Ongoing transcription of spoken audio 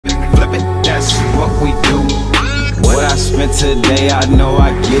today, I know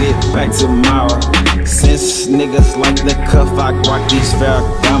I get it back tomorrow. Since niggas like the cuff, I rock these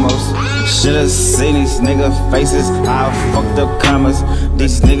Ferragamos. Should've seen these nigga faces, I fucked up commas.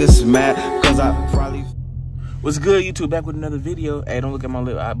 These niggas mad, cause I probably... What's good, YouTube? Back with another video. Hey, don't look at my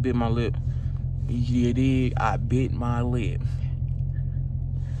lip. I bit my lip. You dig? I bit my lip.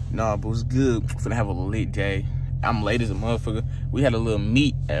 Nah, but what's good? Finna have a lit day. I'm late as a motherfucker. We had a little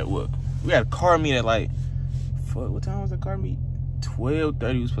meet at what? We had a car meet at like, fuck, what time was that car meet?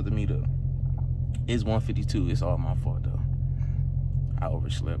 12:30 we was supposed to meet up. It's 1:52. It's all my fault though. I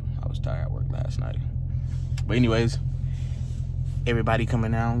overslept. I was tired at work last night. But anyways, everybody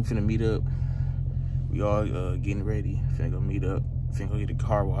coming out. We finna meet up. We all getting ready. Finna go meet up. Finna go get a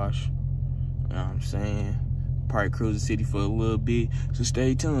car wash. You know what I'm saying? Probably cruise the city for a little bit. So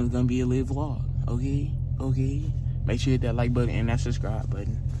stay tuned. It's gonna be a lit vlog. Okay? Okay? Make sure you hit that like button and that subscribe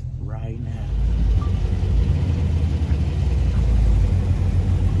button right now.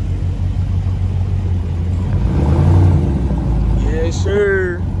 Yes,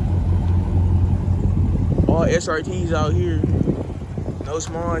 sir. All SRTs out here. No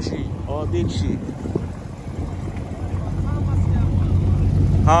small shit. All big shit.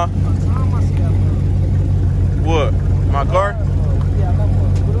 Huh? What? My car?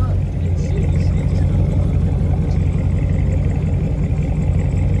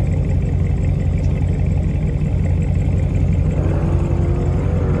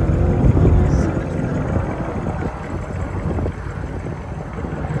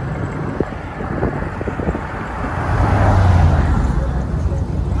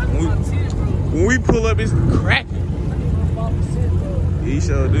 When we pull up, it's cracking. He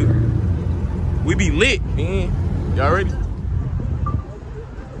sure do. We be lit, man. Y'all ready?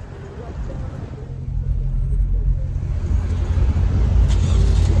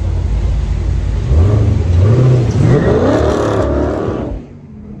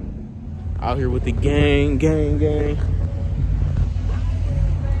 Out here with the gang.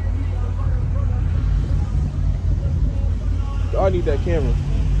 Y'all need that camera.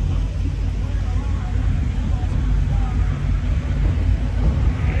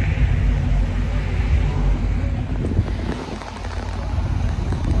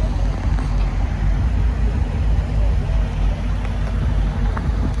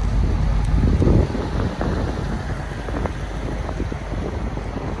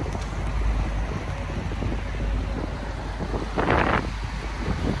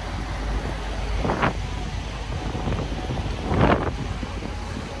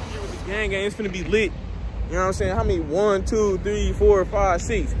 Gang, it's finna be lit. You know what I'm saying? How many? 1, 2, 3, 4, 5,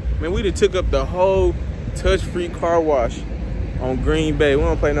 6. Man, we done took up the whole touch-free car wash on Green Bay. We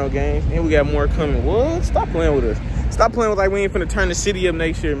don't play no games. And we got more coming. What? Stop playing with us. Stop playing with like we ain't finna turn the city up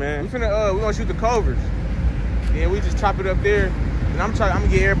next year, man. We gonna shoot the Culvers. Yeah, we just chop it up there. And I'm gonna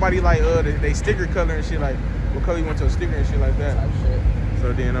get everybody like they sticker color and shit, like what color you want your sticker and shit like that.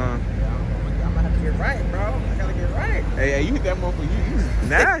 So then I'm gonna have to get right, bro. I gotta get right. Hey, you hit that motherfucker. You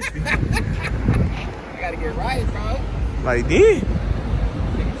nasty. I gotta get right, bro. Like then.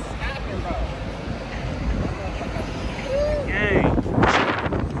 Niggas snapping, bro. Gang.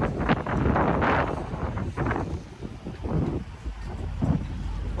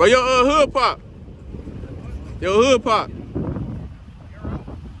 Bro, your hood pop. Your hood pop.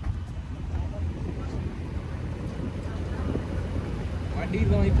 Why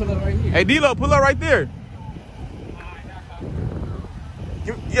D-Lo ain't pull up right here? Hey, D-Lo, pull up right there.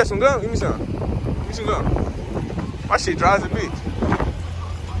 You got some gum? Give me some. Give me some gum. My shit dry as a bitch.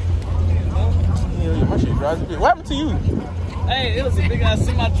 Yeah, my shit dry as a bitch. What happened to you? Hey, it was a big ass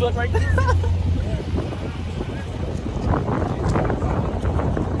semi truck right there.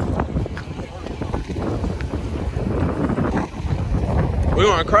 We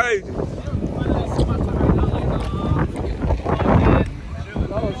going crazy.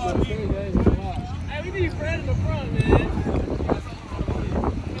 Hey, we need Fred in the front, man.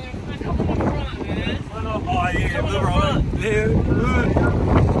 Oh yeah,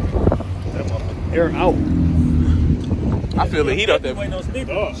 Air out. I feel the heat out there. I'm gonna be the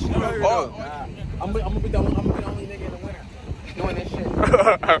only nigga in the winter doing this shit.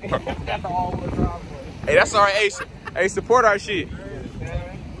 Got the all-wheel drive. Hey, that's all right. Hey, support our shit.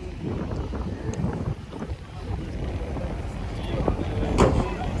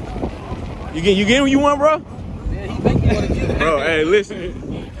 You get what you want, bro? Yeah, he think you want to get it. Bro, hey,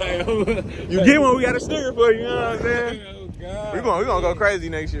 listen. You get one, we got a sticker for you, you know what I'm saying? Oh, God. We gonna go crazy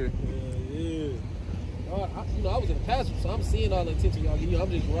next year. Yeah. I was in the passenger, so I'm seeing all the attention y'all give. I'm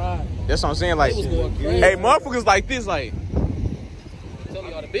just riding. That's what I'm saying. Like, It was going crazy. hey, motherfuckers like this, like, Tell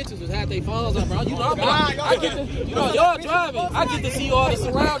me all the bitches was had their phones on, bro. You know, I get to, you know, y'all driving. I get to see all the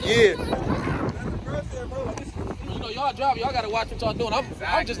surroundings. Yeah. You know, y'all driving. Y'all gotta watch what y'all doing.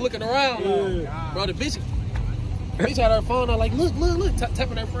 I'm just looking around, bro. The bitch had her phone on, like, look,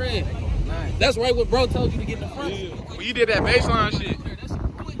 tapping her friend. That's right what bro told you to get in the front. When you did that baseline shit.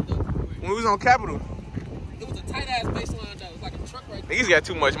 When we was on Capitol. It was a tight ass baseline though. It was like a truck right there. Niggas got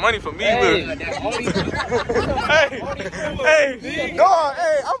too much money for me. Hey, Look. Hey, dog,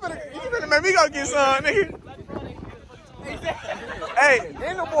 hey, you finna make me go get some, nigga. Hey,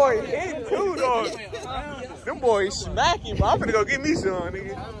 and the boy, and too, dog. Them boys smacking, but I'm finna go get me some,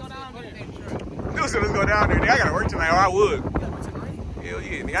 nigga. Let's go down there, nigga. I gotta work tonight, or I would. Hell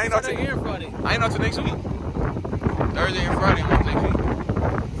yeah, nigga. I ain't know till next week. Thursday and Friday next week.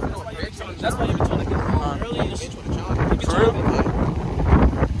 That's why you been trying to get early in the bitch with a job. For real?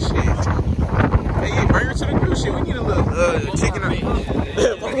 Shit. Hey, yeah, bring her to the crew. Shit, we need a little chicken.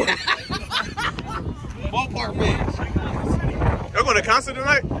 Ballpark bitch. Y'all going to concert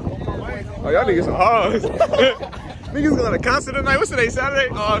tonight? Oh, y'all niggas some hoes. Niggas going to concert tonight? What's today, Saturday?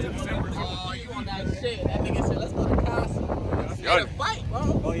 Oh, you on that shit. That nigga said, let's go to concert. Y'all had a fight,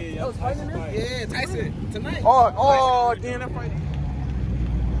 bro. Oh, yeah, y'all was fighting there? Yeah, Tyson, tonight. Oh, damn, that fight.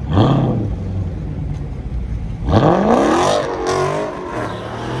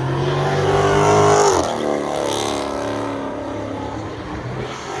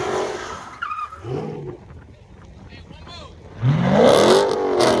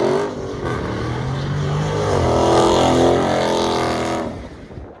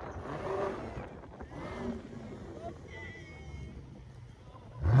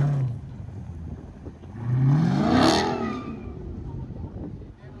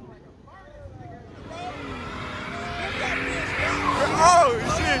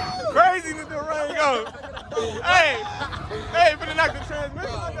 Hey, finna knock the transmission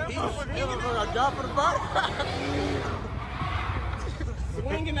out that motherfucker. Drop for the bike.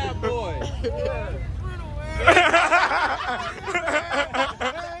 Swinging that boy.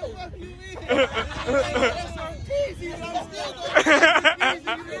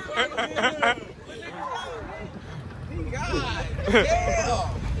 God damn.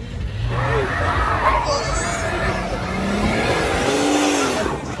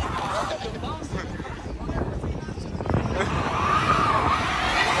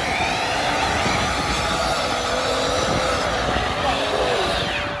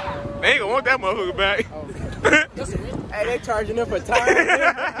 They ain't gonna want that motherfucker back. Hey, they charging them for time. Hey,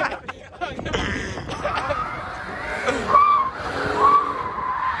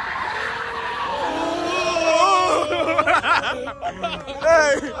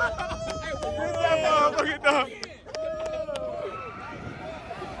 get that motherfucker dog.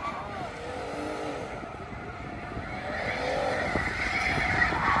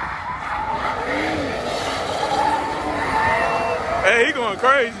 Hey, he going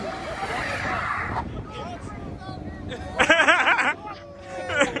crazy.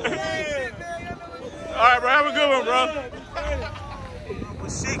 All right, bro, have a good one, bro. We're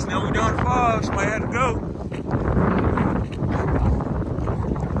 6 now. We down 5. Somebody had to go.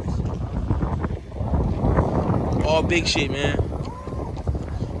 All big shit, man.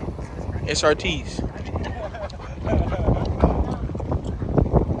 SRTs.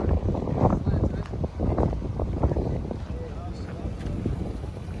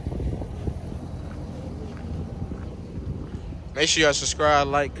 Make sure y'all subscribe,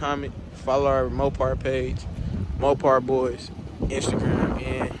 like, comment, follow our Mopar page, Mopar Boys, Instagram,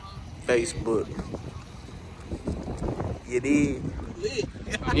 and Facebook. You did?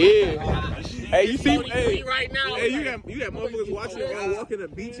 Yeah. Hey, you see? Hey, right now. Hey, you got motherfuckers watching while walking the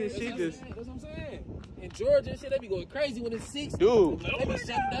beach and shit. Just that's what I'm saying. In Georgia and shit, they be going crazy when it's 6. dude, They be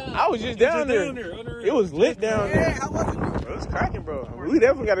shutting down. I was just down there. It was lit down there. Yeah, how was it? Bro, it was cracking, bro. We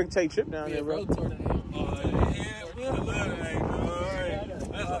definitely got to take a trip down there, bro. Tore the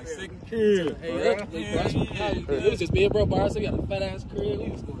That's like second crib. Hey, it was just me and bro by ourselves. We got a fat ass crib. We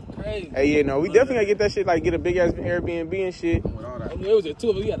was going crazy. Hey, yeah, no, we definitely got to get that shit, like, get a big ass Airbnb and shit. I mean, it was just 2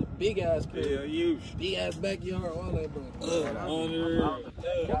 of us. We got a big ass crib. Yeah, you. Big ass backyard, all that, bro. Under.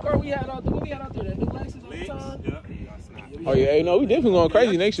 What car we had out there? What we had out there? That new Lexus on the time? Oh, yeah, hey, no, we definitely going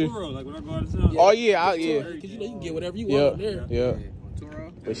crazy next year. Like when I go out of town. Oh, yeah, yeah. Because you know you can get whatever you want from there. Yeah.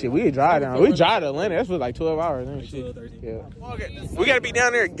 But shit, we drive down. We drive to Atlanta. That's for like 12 hours and shit. Yeah. We gotta be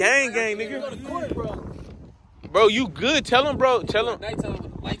down there, gang, nigga. Bro, you good? Tell him, bro. Tell him. Nighttime with the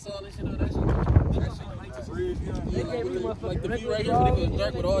lights on and shit, that shit. Like the view right here, when it goes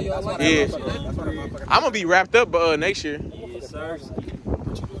dark with all y'all lights. Yeah. I'm gonna be wrapped up next year. Yes, sir.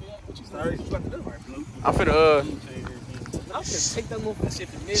 What you started? I'm finna I can take that motherfucker shit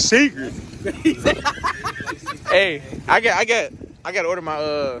to miss. Secret. Hey, I got to order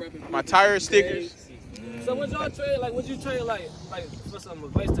my tire stickers. So would y'all trade, like, would you trade, like for some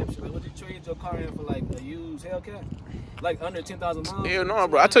advice type shit? Like, would you trade your car in for, like, a used Hellcat? Like, under 10,000 miles? Hell no,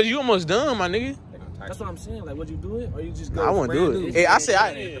 bro. I told you almost done, my nigga. That's what I'm saying. Like, would you do it? Or you just go I won't do it. Hey, I said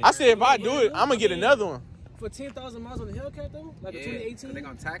if I do it, I'm going to get another one. For 10,000 miles on the Hellcat, though? Like, a 2018? They're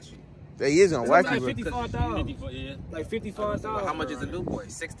gonna tax you. They is on wacky, Like bro. 55,000. Yeah. Like 55,000. How much is a new boy?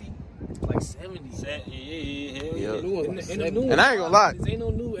 60? Like 70. Yeah. And I ain't gonna lie. Ain't no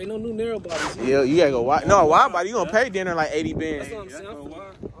new narrow bodies. Yeah, you gotta go wide. No, wide body, you gonna pay dinner like 80 bands. That's what I'm saying. I'm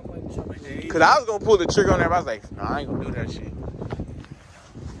like, trying to Cause I was gonna pull the trigger on there, but I was like, nah, I ain't gonna do that shit.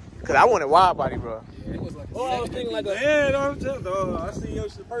 Cause I wanted wide body, bro. It was like, oh, I was thinking like a. Yeah, no, I'm just, I seen your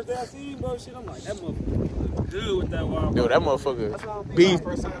shit the first day I seen you, bro. Shit, I'm like, that motherfucker look good with that wild. Yo, that motherfucker beef. I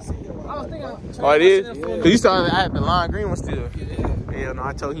was thinking. Oh, it is? Cause you saw I had the lime green one still. Yeah, no,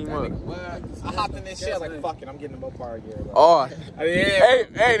 I told him up. I hopped in this shit. I was like, fuck it, I'm getting the Mopar again. Oh, hey,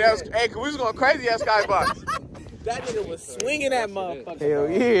 cause we was going crazy at Skybox. That nigga was swinging that motherfucker. Hell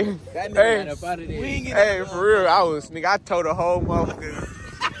yeah. That nigga Hey, had up out of there. hey, for real, I told the whole motherfucker.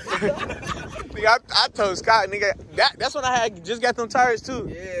 Nigga, I told Scott, nigga, that's when I had just got them tires too.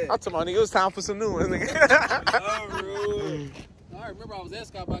 Yeah. I told my nigga, it was time for some new ones, nigga. I remember I was at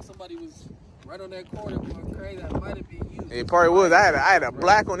Skybox. Somebody was right on that corner going crazy. That might have been you. It probably was. I had a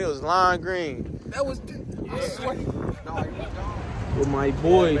black one, it was lime green. That was. I swear. With my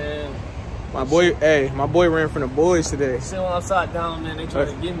boy. Man. My boy ran from the boys today. Sitting upside down, man. They tried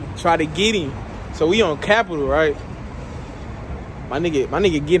to get me. Try to get him. So we on Capitol, right? My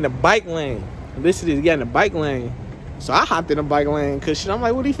nigga get in the bike lane. Listen to this, get in the bike lane. So I hopped in the bike lane because shit, I'm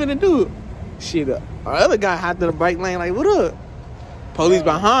like, what he finna do? Shit, our other guy hopped in the bike lane like, what up? Police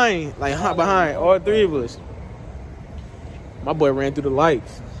behind, like hop behind, all three of us. My boy ran through the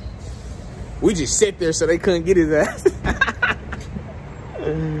lights. We just sit there so they couldn't get his ass.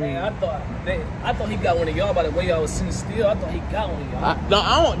 Hey, I thought he got one of y'all by the way y'all was sitting still. I thought he got one of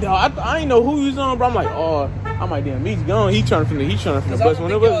y'all. I ain't know who he was on, bro. I'm like, oh, I'm like, damn, he's gone. He trying to bust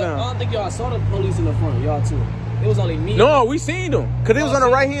one of us down. I don't think y'all saw the police in the front, y'all too. It was only me. No, we seen him because it was on the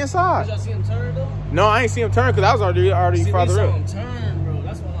right hand side. Did y'all see him turn though? No, I ain't see him turn because I was already See, farther we up. saw him turn, bro.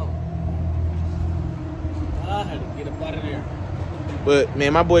 That's what I had to get up out of there. But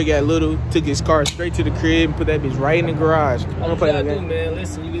man, my boy got little, took his car straight to the crib and put that bitch right in the garage. I'm gonna play that game. Man,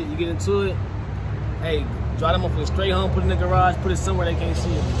 listen, you get into it. Hey, drive them up straight home, put it in the garage, put it somewhere they can't see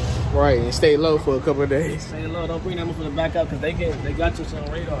it. Right, and stay low for a couple of days. Stay low, don't bring them from the back up because they got you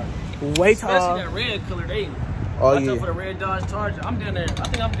on radar. Wait, especially that red color, they. Oh, I for the red Dodge Charger. I'm down there. I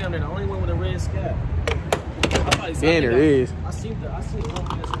think I'm down there the only one with a red scab. Damn, it is. I seen one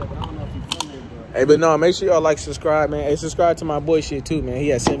with this stuff, but I don't know if you filmed it, bro. Hey, but no, make sure y'all like, subscribe, man. Hey, subscribe to my boy shit too, man. He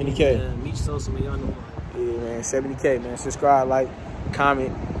had 70K. Yeah, Meech Sosa, man, y'all know. Yeah, man, 70K, man. Subscribe, like,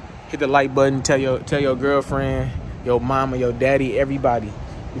 comment, hit the like button. Tell your girlfriend, your mama, your daddy, everybody.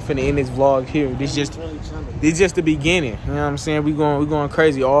 We finna end this vlog here. This just the beginning. You know what I'm saying? We going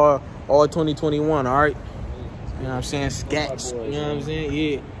crazy all 2021. All right. You know what I'm saying? Scats. You know what I'm saying?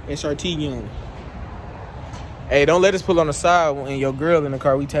 Yeah. SRT gang. Hey, don't let us pull on the side when your girl in the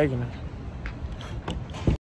car. We taking her.